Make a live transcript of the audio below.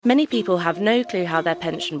Many people have no clue how their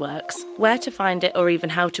pension works, where to find it, or even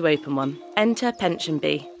how to open one. Enter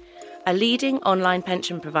PensionBee, a leading online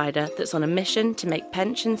pension provider that's on a mission to make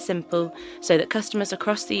pensions simple so that customers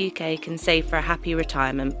across the UK can save for a happy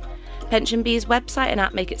retirement. PensionBee's website and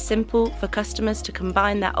app make it simple for customers to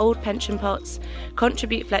combine their old pension pots,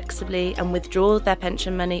 contribute flexibly, and withdraw their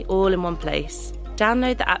pension money all in one place.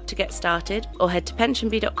 Download the app to get started or head to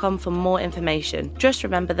pensionbee.com for more information. Just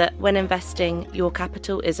remember that when investing, your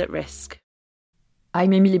capital is at risk.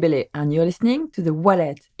 I'm Emily Bellet, and you're listening to The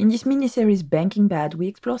Wallet. In this mini-series Banking Bad, we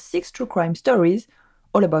explore 6 true crime stories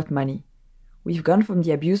all about money. We've gone from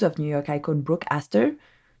the abuse of New York icon Brooke Astor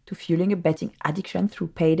to fueling a betting addiction through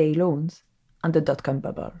payday loans and the dot-com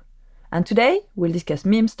bubble. And today, we'll discuss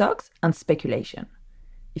meme stocks and speculation.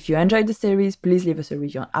 If you enjoyed the series, please leave us a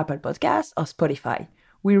review on Apple Podcasts or Spotify.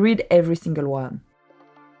 We read every single one.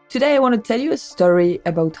 Today I want to tell you a story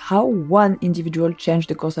about how one individual changed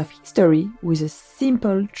the course of history with a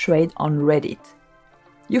simple trade on Reddit.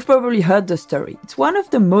 You've probably heard the story. It's one of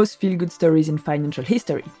the most feel-good stories in financial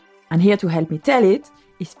history. And here to help me tell it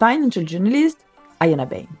is financial journalist Ayana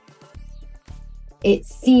Bain. It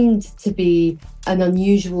seemed to be an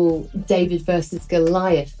unusual David versus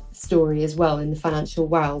Goliath story as well in the financial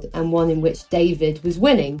world, and one in which David was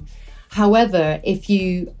winning. However, if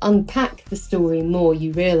you unpack the story more,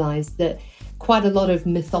 you realise that quite a lot of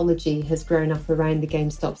mythology has grown up around the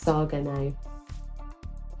GameStop saga now.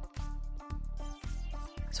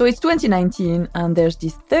 So it's 2019 and there's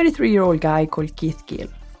this 33-year-old guy called Keith Gill.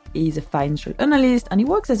 He's a financial analyst and he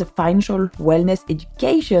works as a financial wellness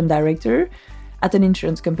education director at an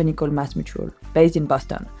insurance company called MassMutual, based in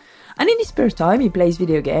Boston. And in his spare time, he plays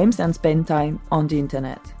video games and spends time on the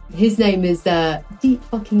internet. His name is Deep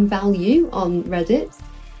Fucking Value on Reddit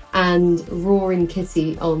and Roaring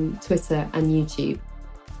Kitty on Twitter and YouTube.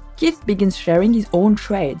 Keith begins sharing his own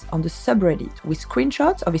trades on the subreddit with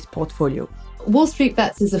screenshots of his portfolio. Wall Street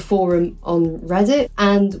Bets is a forum on Reddit,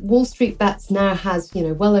 and Wall Street Bets now has,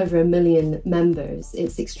 well over 1 million members.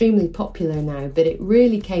 It's extremely popular now, but it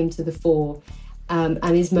really came to the fore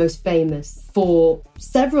and is most famous for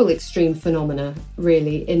several extreme phenomena,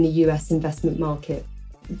 really, in the US investment market.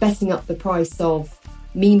 Betting up the price of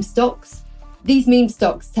meme stocks. These meme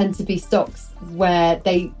stocks tend to be stocks where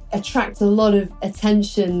they attract a lot of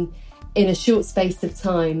attention in a short space of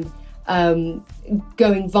time,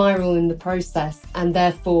 going viral in the process and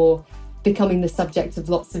therefore becoming the subject of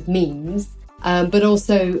lots of memes. But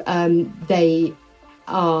also they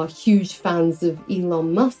are huge fans of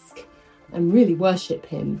Elon Musk and really worship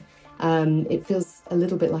him. It feels a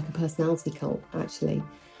little bit like a personality cult, actually.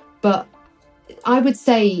 But I would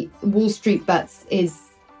say Wall Street Bets is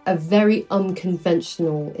a very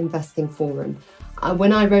unconventional investing forum.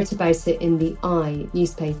 When I wrote about it in the I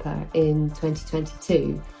newspaper in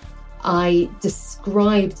 2022, I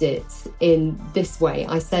described it in this way.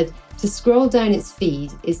 I said, to scroll down its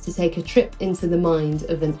feed is to take a trip into the mind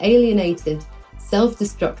of an alienated,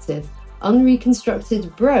 self-destructive,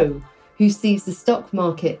 unreconstructed bro who sees the stock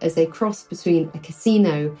market as a cross between a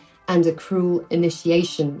casino and a cruel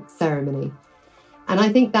initiation ceremony. And I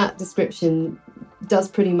think that description does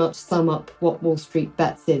pretty much sum up what Wall Street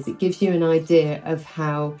Bets is. It gives you an idea of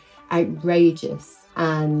how outrageous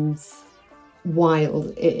and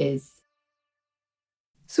wild it is.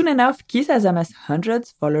 Soon enough, Keith has amassed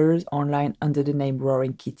hundreds of followers online under the name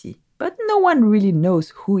Roaring Kitty. But no one really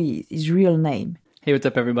knows who he is, his real name. Hey, what's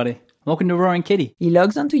up, everybody? Welcome to Roaring Kitty. He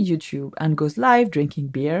logs onto YouTube and goes live drinking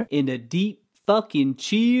beer. In a deep fucking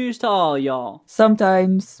cheers to all y'all.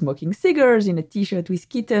 Sometimes smoking cigars in a t-shirt with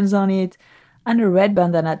kittens on it and a red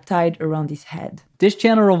bandana tied around his head. This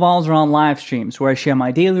channel revolves around live streams where I share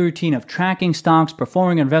my daily routine of tracking stocks,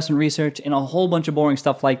 performing investment research, and a whole bunch of boring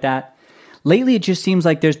stuff like that. Lately, it just seems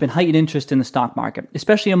like there's been heightened interest in the stock market,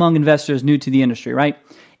 especially among investors new to the industry, right?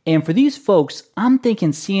 And for these folks, I'm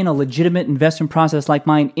thinking seeing a legitimate investment process like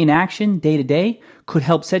mine in action day to day could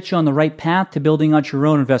help set you on the right path to building out your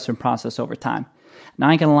own investment process over time. Now,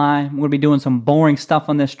 I ain't gonna lie, I'm gonna be doing some boring stuff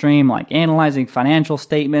on this stream, like analyzing financial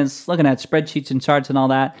statements, looking at spreadsheets and charts and all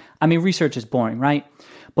that. I mean, research is boring, right?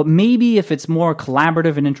 But maybe if it's more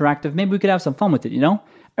collaborative and interactive, maybe we could have some fun with it,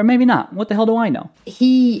 Or maybe not. What the hell do I know?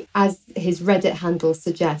 He, as his Reddit handle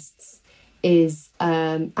suggests, is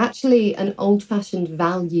actually an old-fashioned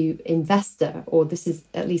value investor, or this is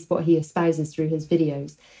at least what he espouses through his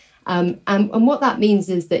videos. And what that means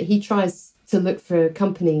is that he tries to look for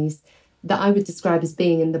companies that I would describe as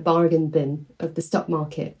being in the bargain bin of the stock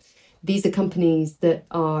market. These are companies that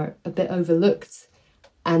are a bit overlooked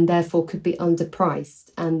and therefore could be underpriced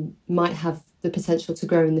and might have the potential to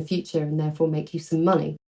grow in the future and therefore make you some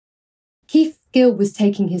money. Keith Gill was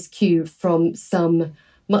taking his cue from some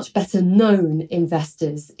much better known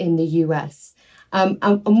investors in the US. And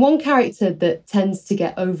one character that tends to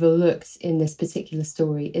get overlooked in this particular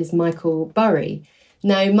story is Michael Burry.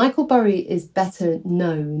 Now, Michael Burry is better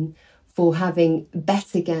known for having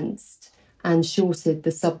bet against and shorted the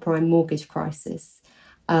subprime mortgage crisis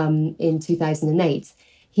in 2008.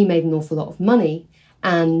 He made an awful lot of money,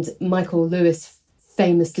 and Michael Lewis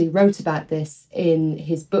famously wrote about this in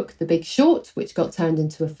his book, The Big Short, which got turned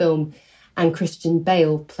into a film, and Christian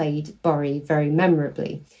Bale played Burry very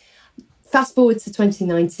memorably. Fast forward to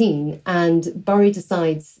 2019, and Burry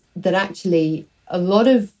decides that actually a lot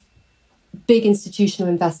of big institutional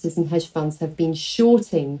investors and hedge funds have been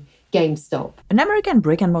shorting GameStop, an American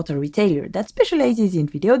brick-and-mortar retailer that specializes in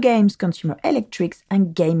video games, consumer electrics,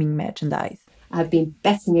 and gaming merchandise. Have been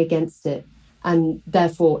betting against it, and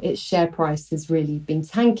therefore its share price has really been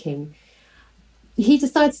tanking. He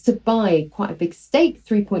decides to buy quite a big stake,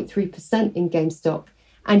 3.3% in GameStop,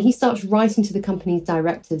 and he starts writing to the company's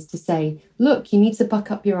directors to say, look, you need to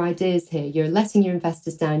buck up your ideas here. You're letting your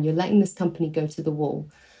investors down. You're letting this company go to the wall.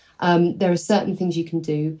 There are certain things you can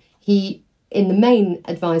do. He, in the main,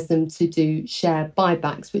 advised them to do share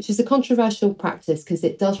buybacks, which is a controversial practice because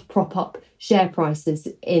it does prop up share prices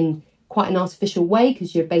in quite an artificial way,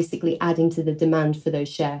 because you're basically adding to the demand for those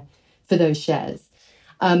shares.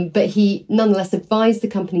 But he nonetheless advised the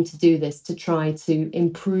company to do this to try to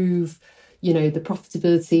improve, the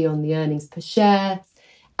profitability on the earnings per share,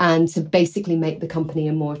 and to basically make the company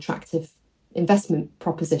a more attractive investment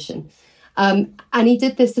proposition. And he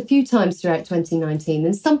did this a few times throughout 2019,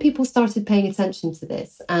 and some people started paying attention to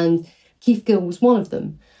this, and Keith Gill was one of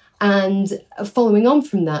them. And following on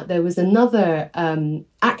from that, there was another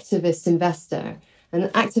activist investor. An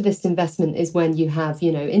activist investment is when you have,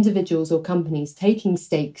 individuals or companies taking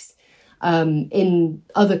stakes in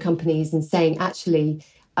other companies and saying, actually,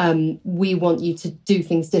 we want you to do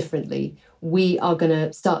things differently. We are going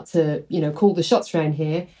to start to, call the shots around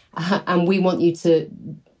here, and we want you to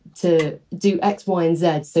do X, Y, and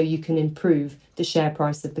Z so you can improve the share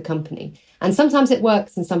price of the company. And sometimes it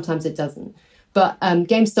works and sometimes it doesn't. But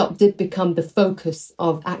GameStop did become the focus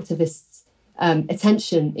of activists'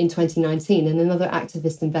 attention in 2019. And another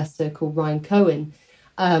activist investor called Ryan Cohen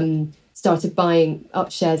started buying up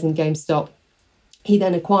shares in GameStop. He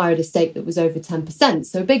then acquired a stake that was over 10%,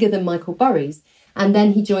 so bigger than Michael Burry's. And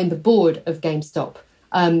then he joined the board of GameStop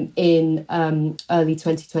in early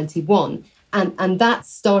 2021. And that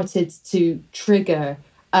started to trigger,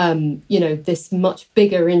 this much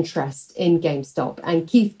bigger interest in GameStop. And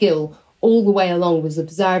Keith Gill, all the way along, was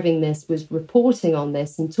observing this, was reporting on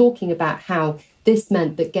this, and talking about how this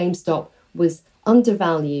meant that GameStop was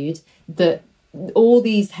undervalued, that all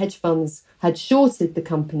these hedge funds had shorted the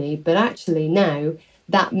company, but actually now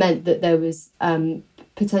that meant that there was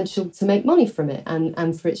potential to make money from it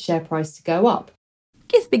and for its share price to go up.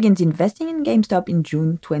 Keith begins investing in GameStop in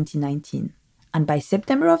June 2019, and by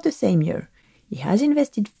September of the same year, he has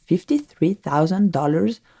invested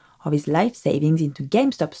 $53,000 of his life savings into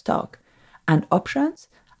GameStop stock and options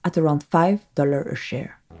at around $5 a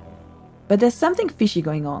share. But there's something fishy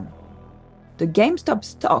going on. The GameStop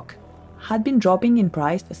stock had been dropping in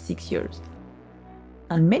price for 6 years,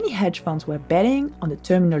 and many hedge funds were betting on the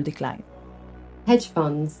terminal decline. Hedge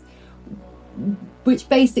funds, which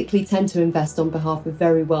basically tend to invest on behalf of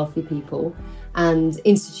very wealthy people and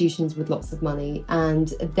institutions with lots of money, and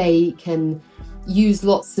they can use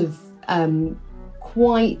lots of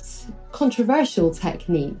quite controversial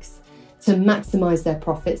techniques to maximize their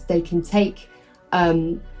profits. They can take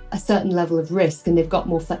a certain level of risk, and they've got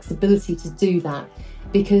more flexibility to do that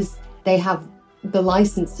because they have the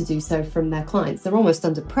license to do so from their clients. They're almost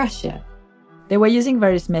under pressure. They were using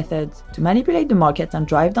various methods to manipulate the market and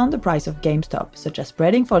drive down the price of GameStop, such as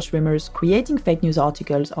spreading false rumors, creating fake news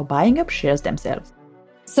articles, or buying up shares themselves.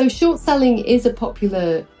 So short selling is a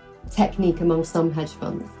popular technique among some hedge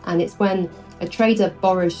funds, and it's when a trader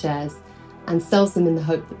borrows shares and sells them in the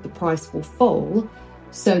hope that the price will fall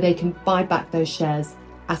so they can buy back those shares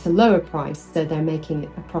at a lower price, so they're making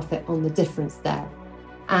a profit on the difference there.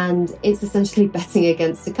 And it's essentially betting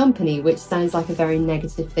against a company, which sounds like a very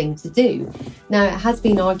negative thing to do. Now, it has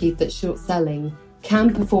been argued that short selling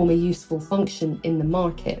can perform a useful function in the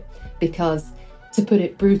market because, to put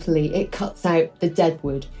it brutally, it cuts out the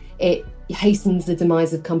deadwood. It hastens the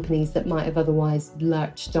demise of companies that might have otherwise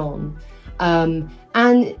lurched on.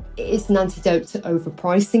 And it's an antidote to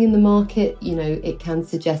overpricing in the market. It can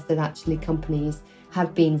suggest that actually companies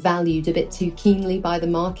have been valued a bit too keenly by the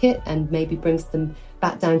market and maybe brings them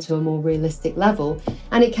back down to a more realistic level.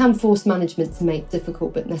 And it can force management to make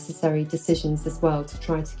difficult but necessary decisions as well to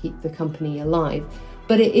try to keep the company alive.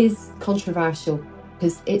 But it is controversial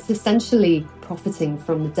because it's essentially profiting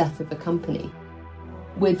from the death of a company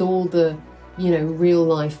with all the real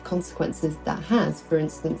life consequences that has, for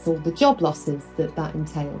instance, all the job losses that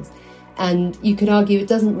entails. And you could argue it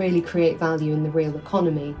doesn't really create value in the real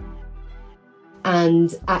economy.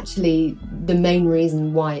 And actually, the main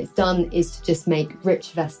reason why it's done is to just make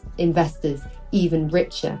rich investors even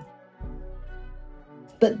richer.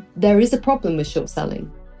 But there is a problem with short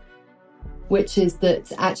selling, which is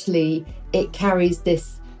that actually it carries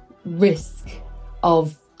this risk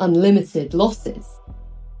of unlimited losses.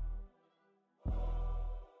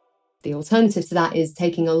 The alternative to that is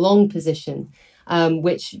taking a long position,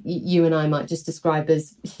 which you and I might just describe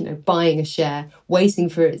as, buying a share, waiting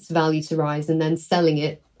for its value to rise and then selling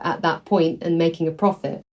it at that point and making a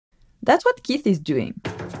profit. That's what Keith is doing.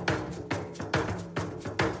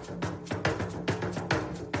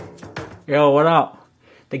 Yo, what up?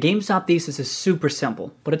 The GameStop thesis is super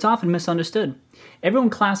simple, but it's often misunderstood. Everyone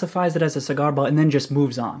classifies it as a cigar butt and then just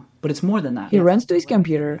moves on. But it's more than that. He runs to his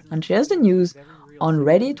computer and shares the news on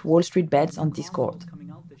Reddit, Wall Street Bets, on Discord.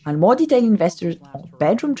 And more detailed investors or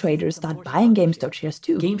bedroom traders start buying GameStop shares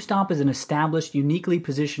too. GameStop is an established, uniquely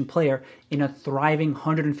positioned player in a thriving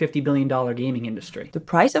 $150 billion gaming industry. The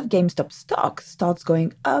price of GameStop stock starts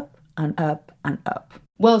going up and up and up.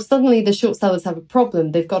 Well, suddenly the short sellers have a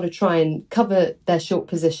problem. They've got to try and cover their short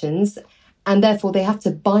positions, and therefore they have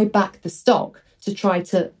to buy back the stock to try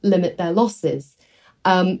to limit their losses.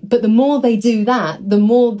 But the more they do that, the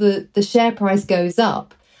more the share price goes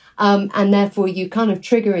up. And therefore you're kind of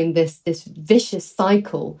triggering this vicious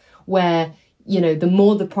cycle where, the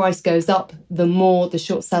more the price goes up, the more the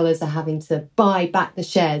short sellers are having to buy back the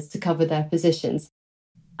shares to cover their positions.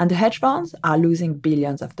 And the hedge funds are losing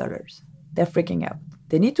billions of dollars. They're freaking out.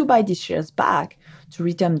 They need to buy these shares back to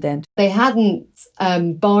return them. They hadn't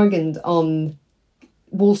bargained on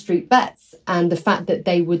Wall Street Bets and the fact that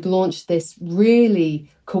they would launch this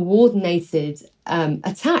really coordinated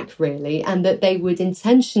attack, really, and that they would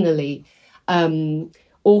intentionally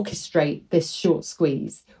orchestrate this short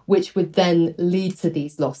squeeze, which would then lead to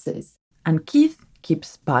these losses. And Keith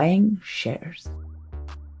keeps buying shares.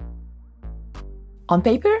 On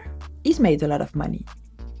paper, he's made a lot of money,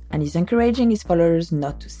 and he's encouraging his followers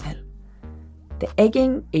not to sell. They're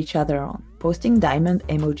egging each other on, posting diamond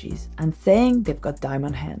emojis and saying they've got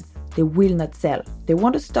diamond hands. They will not sell. They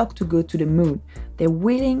want the stock to go to the moon. They're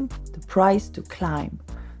willing the price to climb.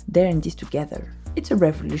 They're in this together. It's a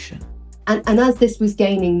revolution. And as this was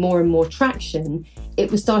gaining more and more traction, it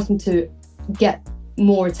was starting to get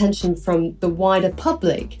more attention from the wider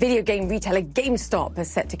public. Video game retailer GameStop is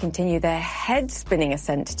set to continue their head-spinning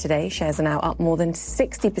ascent today. Shares are now up more than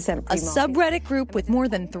 60%. A subreddit group with more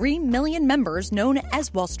than 3 million members known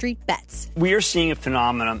as Wall Street Bets. We are seeing a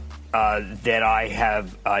phenomenon that I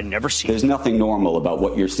have never seen. There's nothing normal about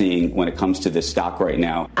what you're seeing when it comes to this stock right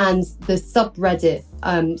now. And the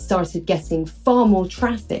subreddit started getting far more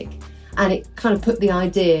traffic, and it kind of put the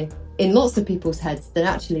idea in lots of people's heads that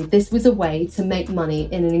actually this was a way to make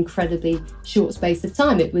money in an incredibly short space of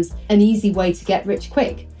time. It was an easy way to get rich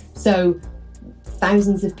quick. So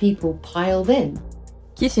thousands of people piled in.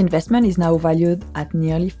 Keith's investment is now valued at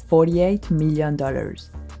nearly $48 million.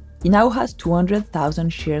 He now has 200,000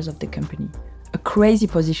 shares of the company, a crazy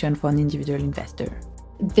position for an individual investor.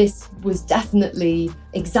 This was definitely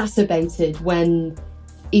exacerbated when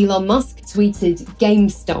Elon Musk tweeted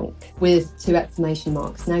GameStonk with 2 exclamation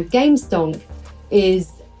marks. Now, GameStonk is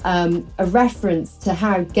a reference to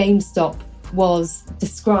how GameStop was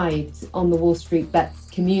described on the Wall Street Bets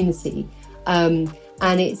community. And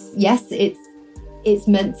it's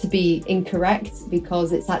meant to be incorrect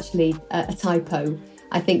because it's actually a typo.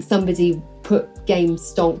 I think somebody put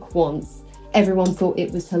GameStonk once. Everyone thought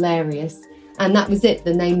it was hilarious. And that was it.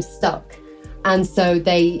 The name stuck. And so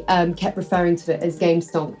they kept referring to it as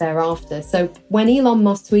GameStop thereafter. So when Elon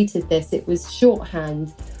Musk tweeted this, it was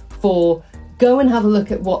shorthand for go and have a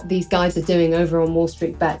look at what these guys are doing over on Wall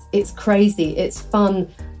Street Bets. It's crazy. It's fun.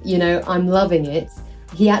 I'm loving it.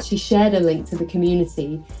 He actually shared a link to the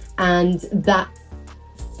community, and that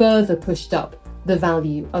further pushed up the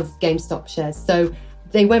value of GameStop shares. So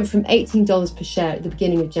they went from $18 per share at the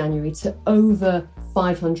beginning of January to over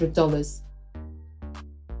 $500.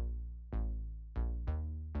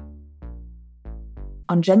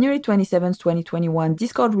 On January 27, 2021,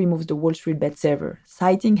 Discord removes the Wall Street Bet server,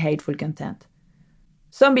 citing hateful content.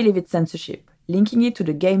 Some believe it's censorship, linking it to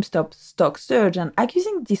the GameStop stock surge and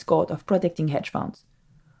accusing Discord of protecting hedge funds.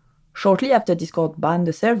 Shortly after Discord banned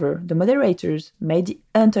the server, the moderators made the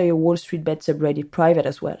entire Wall Street Bet subreddit private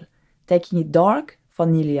as well, taking it dark for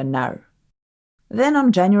nearly an hour. Then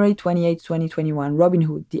on January 28, 2021,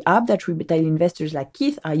 Robinhood, the app that retail investors like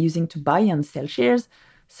Keith are using to buy and sell shares,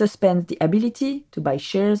 suspends the ability to buy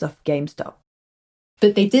shares of GameStop.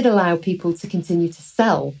 But they did allow people to continue to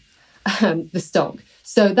sell the stock.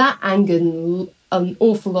 So that angered an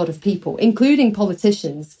awful lot of people, including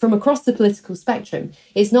politicians from across the political spectrum.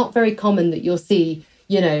 It's not very common that you'll see,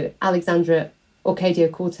 Alexandria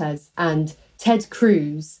Ocasio-Cortez and Ted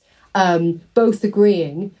Cruz both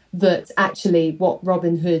agreeing that actually what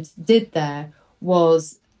Robinhood did there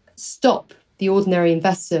was stop the ordinary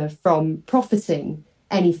investor from profiting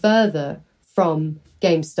any further from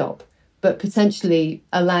GameStop, but potentially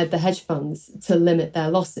allowed the hedge funds to limit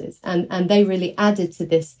their losses. And they really added to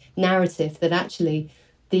this narrative that actually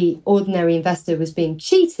the ordinary investor was being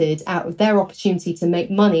cheated out of their opportunity to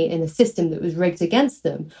make money in a system that was rigged against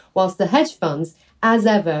them, whilst the hedge funds, as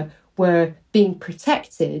ever, were being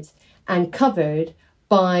protected and covered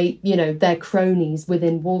by, their cronies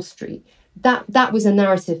within Wall Street. That was a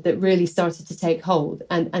narrative that really started to take hold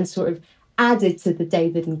and sort of added to the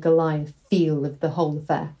David and Goliath feel of the whole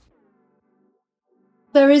affair.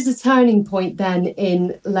 There is a turning point then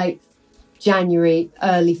in late January,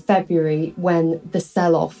 early February, when the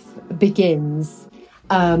sell-off begins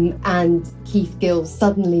and Keith Gill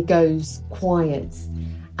suddenly goes quiet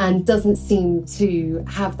and doesn't seem to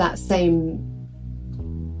have that same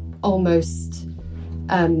almost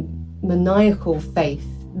maniacal faith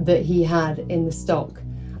that he had in the stock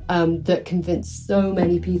that convinced so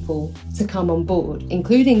many people to come on board,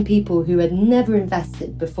 including people who had never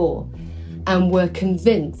invested before and were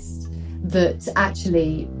convinced that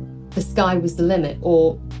actually the sky was the limit,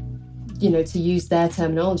 or, to use their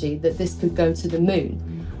terminology, that this could go to the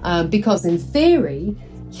moon. Because in theory,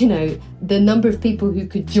 the number of people who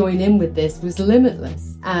could join in with this was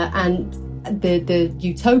limitless. And the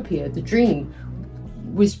utopia, the dream,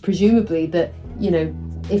 was presumably that,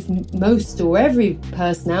 if most or every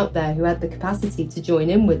person out there who had the capacity to join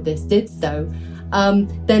in with this did so,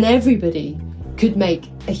 then everybody could make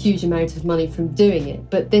a huge amount of money from doing it.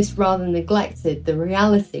 But this rather neglected the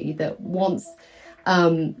reality that once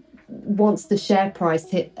the share price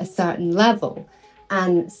hit a certain level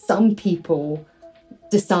and some people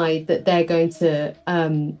decide that they're going to,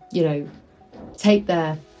 take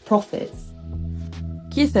their profits.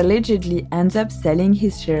 Keith allegedly ends up selling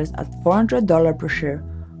his shares at $400 per share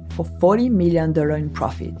for $40 million in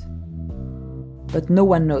profit. But no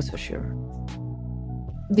one knows for sure.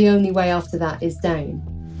 The only way after that is down.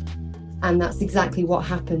 And that's exactly what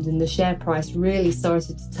happened, and the share price really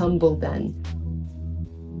started to tumble then.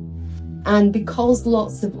 And because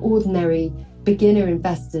lots of ordinary beginner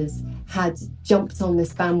investors had jumped on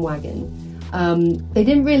this bandwagon, they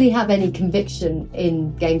didn't really have any conviction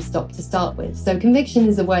in GameStop to start with. So conviction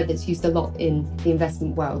is a word that's used a lot in the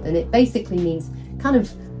investment world, and it basically means kind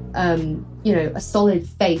of, a solid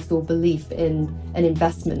faith or belief in an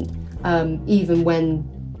investment, even when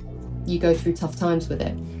you go through tough times with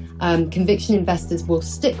it. Conviction investors will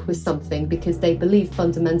stick with something because they believe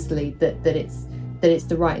fundamentally that it's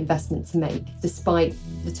the right investment to make, despite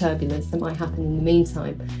the turbulence that might happen in the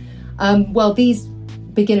meantime. Well, these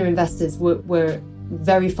beginner investors were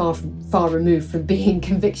very far removed from being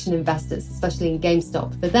conviction investors, especially in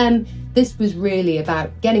GameStop. For them, this was really about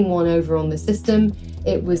getting one over on the system.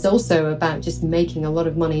 It was also about just making a lot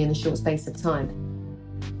of money in a short space of time.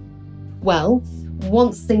 Well,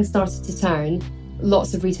 once things started to turn,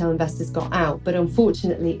 lots of retail investors got out, but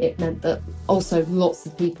unfortunately it meant that also lots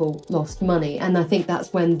of people lost money. And I think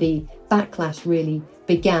that's when the backlash really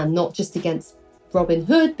began, not just against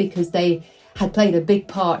Robinhood, because they had played a big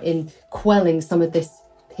part in quelling some of this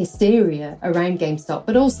hysteria around GameStop,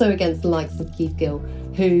 but also against the likes of Keith Gill,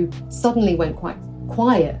 who suddenly went quite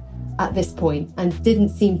quiet at this point and didn't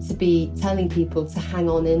seem to be telling people to hang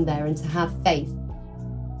on in there and to have faith.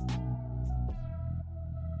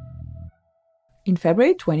 In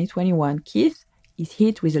February 2021, Keith is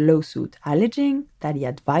hit with a lawsuit alleging that he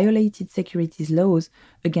had violated securities laws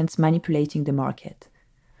against manipulating the market.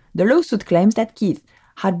 The lawsuit claims that Keith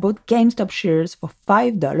had bought GameStop shares for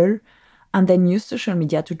 $5 and then used social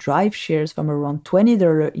media to drive shares from around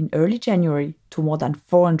 $20 in early January to more than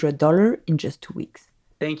 $400 in just 2 weeks.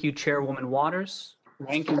 Thank you, Chairwoman Waters,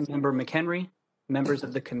 Ranking Member McHenry, members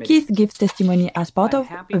of the committee. Keith gives testimony as part of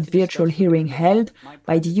a virtual hearing held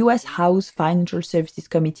by the U.S. House Financial Services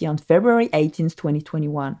Committee on February 18,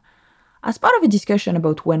 2021, as part of a discussion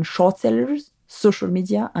about when short sellers social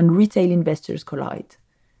media, and retail investors collide.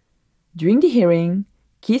 During the hearing,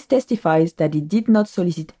 Keith testifies that he did not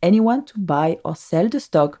solicit anyone to buy or sell the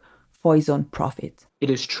stock for his own profit. It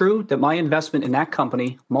is true that my investment in that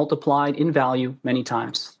company multiplied in value many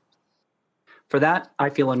times. For that, I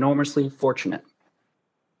feel enormously fortunate.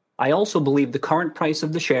 I also believe the current price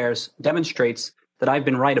of the shares demonstrates that I've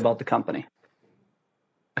been right about the company.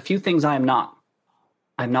 A few things I am not.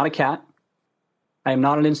 I am not a cat. I am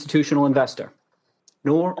not an institutional investor,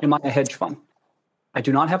 nor am I a hedge fund. I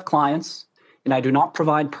do not have clients, and I do not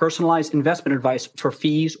provide personalized investment advice for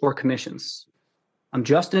fees or commissions. I'm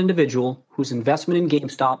just an individual whose investment in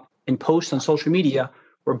GameStop and posts on social media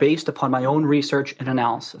were based upon my own research and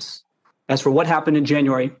analysis. As for what happened in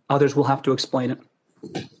January, others will have to explain it.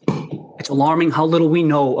 It's alarming how little we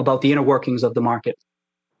know about the inner workings of the market.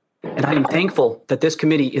 And I am thankful that this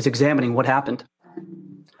committee is examining what happened.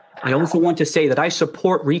 I also want to say that I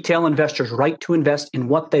support retail investors' right to invest in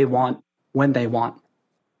what they want, when they want.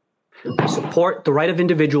 I support the right of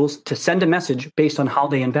individuals to send a message based on how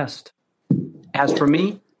they invest. As for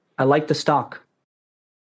me, I like the stock.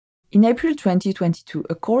 In April 2022,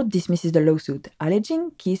 a court dismisses the lawsuit,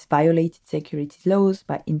 alleging Keith violated securities laws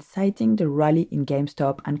by inciting the rally in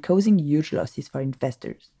GameStop and causing huge losses for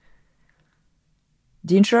investors.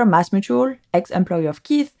 The insurer MassMutual, ex-employee of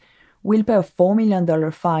Keith, will pay a $4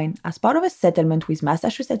 million fine as part of a settlement with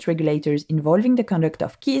Massachusetts regulators involving the conduct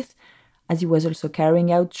of Keith, as he was also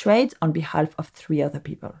carrying out trades on behalf of 3 other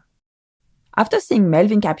people. After seeing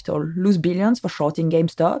Melvin Capital lose billions for shorting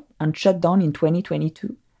GameStop and shut down in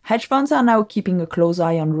 2022, hedge funds are now keeping a close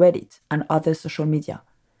eye on Reddit and other social media.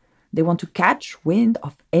 They want to catch wind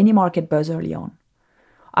of any market buzz early on.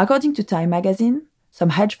 According to Time magazine, some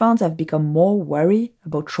hedge funds have become more wary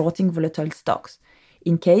about shorting volatile stocks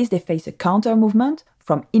in case they face a counter-movement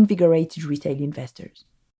from invigorated retail investors.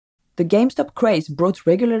 The GameStop craze brought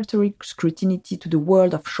regulatory scrutiny to the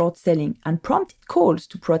world of short selling and prompted calls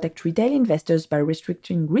to protect retail investors by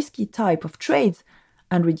restricting risky type of trades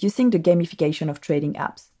and reducing the gamification of trading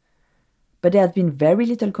apps. But there has been very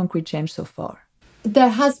little concrete change so far. There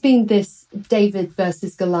has been this David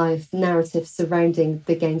versus Goliath narrative surrounding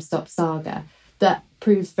the GameStop saga that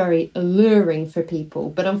proves very alluring for people.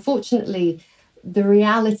 But unfortunately, the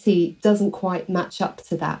reality doesn't quite match up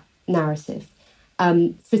to that narrative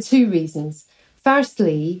for 2 reasons.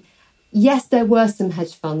 Firstly, yes, there were some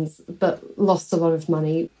hedge funds that lost a lot of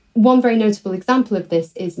money. One very notable example of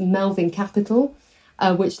this is Melvin Capital,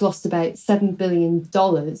 which lost about $7 billion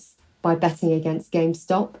by betting against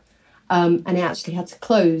GameStop, and it actually had to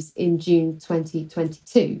close in June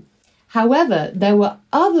 2022. However, there were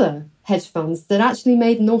other hedge funds that actually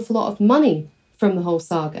made an awful lot of money from the whole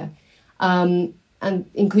saga, and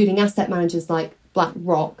including asset managers like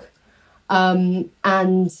BlackRock,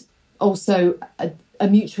 and also a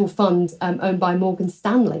mutual fund owned by Morgan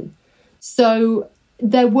Stanley. So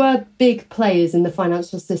there were big players in the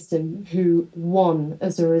financial system who won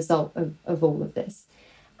as a result of all of this.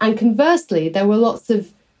 And conversely, there were lots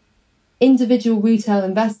of individual retail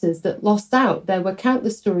investors that lost out. There were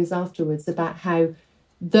countless stories afterwards about how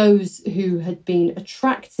those who had been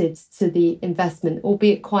attracted to the investment,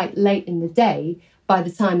 albeit quite late in the day, by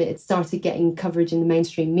the time it had started getting coverage in the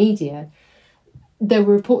mainstream media, there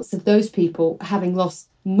were reports of those people having lost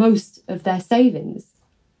most of their savings.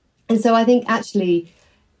 And so I think actually,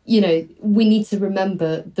 we need to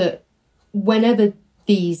remember that whenever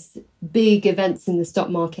these big events in the stock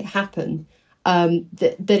market happen,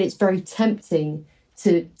 that it's very tempting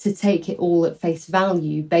to take it all at face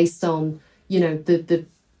value based on, the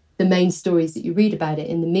main stories that you read about it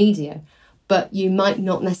in the media. But you might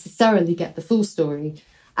not necessarily get the full story.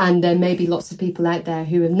 And there may be lots of people out there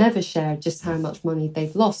who have never shared just how much money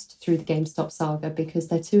they've lost through the GameStop saga because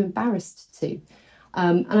they're too embarrassed to.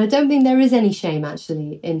 And I don't think there is any shame,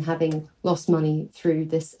 actually, in having lost money through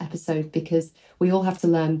this episode, because we all have to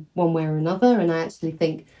learn one way or another. And I actually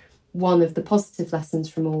think one of the positive lessons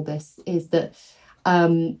from all this is that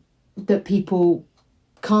that people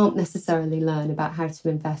can't necessarily learn about how to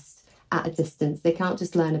invest at a distance. They can't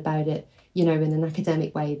just learn about it, in an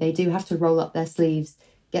academic way. They do have to roll up their sleeves,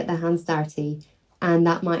 get their hands dirty, and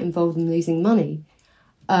that might involve them losing money.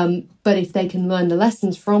 But if they can learn the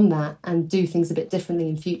lessons from that and do things a bit differently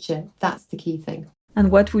in future, that's the key thing. And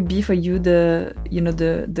what would be for you the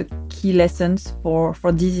key lessons for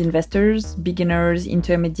these investors, beginners,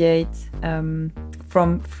 intermediate,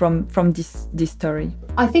 from this story?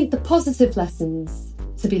 I think the positive lessons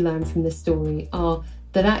to be learned from this story are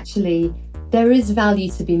that actually there is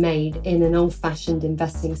value to be made in an old-fashioned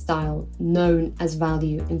investing style known as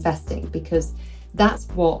value investing, because that's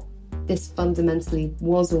what this fundamentally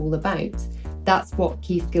was all about. That's what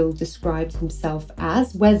Keith Gill described himself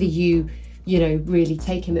as. Whether you really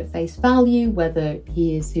take him at face value, whether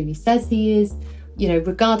he is who he says he is,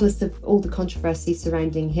 regardless of all the controversy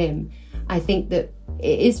surrounding him, I think that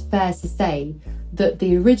it is fair to say that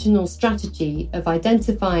the original strategy of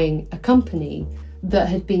identifying a company that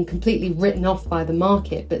had been completely written off by the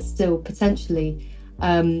market but still potentially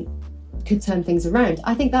could turn things around,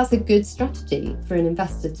 I think that's a good strategy for an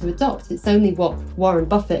investor to adopt. It's only what Warren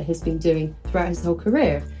Buffett has been doing throughout his whole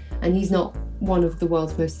career, and he's not one of the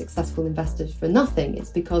world's most successful investors for nothing.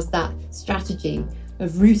 It's because that strategy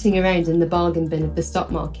of rooting around in the bargain bin of the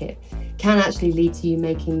stock market can actually lead to you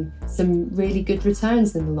making some really good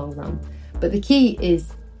returns in the long run. But the key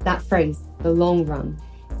is that phrase, the long run.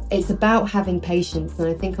 It's about having patience, and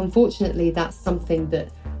I think unfortunately that's something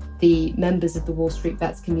that the members of the Wall Street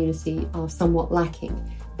Bets community are somewhat lacking.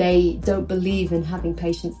 They don't believe in having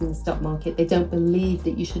patience in the stock market. They don't believe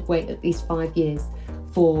that you should wait at least 5 years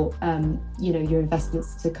for your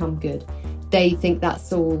investments to come good. They think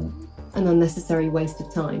that's all an unnecessary waste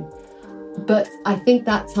of time. But I think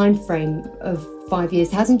that time frame of 5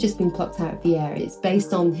 years hasn't just been plucked out of the air. It's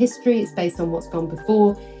based on history, it's based on what's gone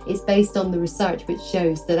before, it's based on the research which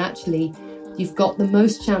shows that actually you've got the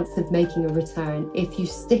most chance of making a return if you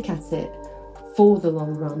stick at it for the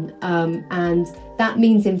long run. And that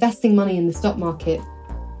means investing money in the stock market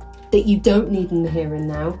that you don't need in the here and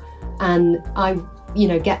now. And I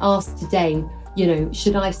get asked today,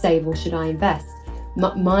 should I save or should I invest?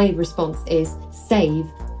 My response is save,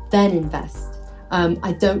 then invest.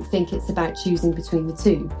 I don't think it's about choosing between the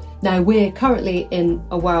two. Now, we're currently in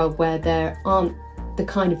a world where there aren't the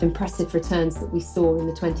kind of impressive returns that we saw in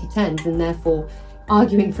the 2010s, and therefore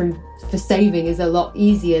arguing for saving is a lot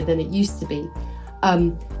easier than it used to be.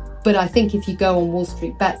 But I think if you go on Wall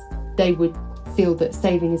Street Bets, they would feel that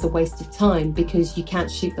saving is a waste of time because you can't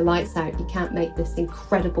shoot the lights out. You can't make this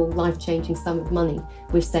incredible life-changing sum of money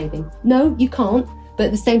with saving. No, you can't. But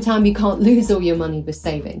at the same time, you can't lose all your money with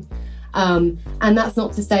saving. And that's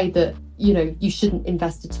not to say that, you shouldn't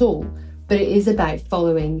invest at all. But it is about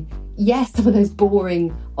following, yes, some of those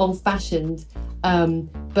boring, old-fashioned,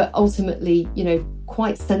 but ultimately,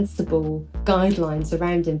 quite sensible guidelines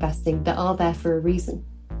around investing that are there for a reason.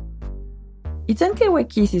 It's unclear where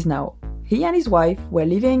Keith is now. He and his wife were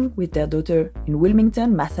living with their daughter in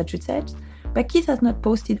Wilmington, Massachusetts, but Keith has not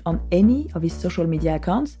posted on any of his social media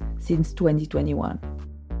accounts since 2021.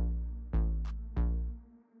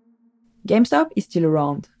 GameStop is still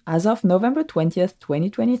around. As of November 20th,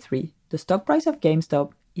 2023, the stock price of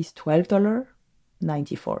GameStop is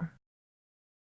 $12.94.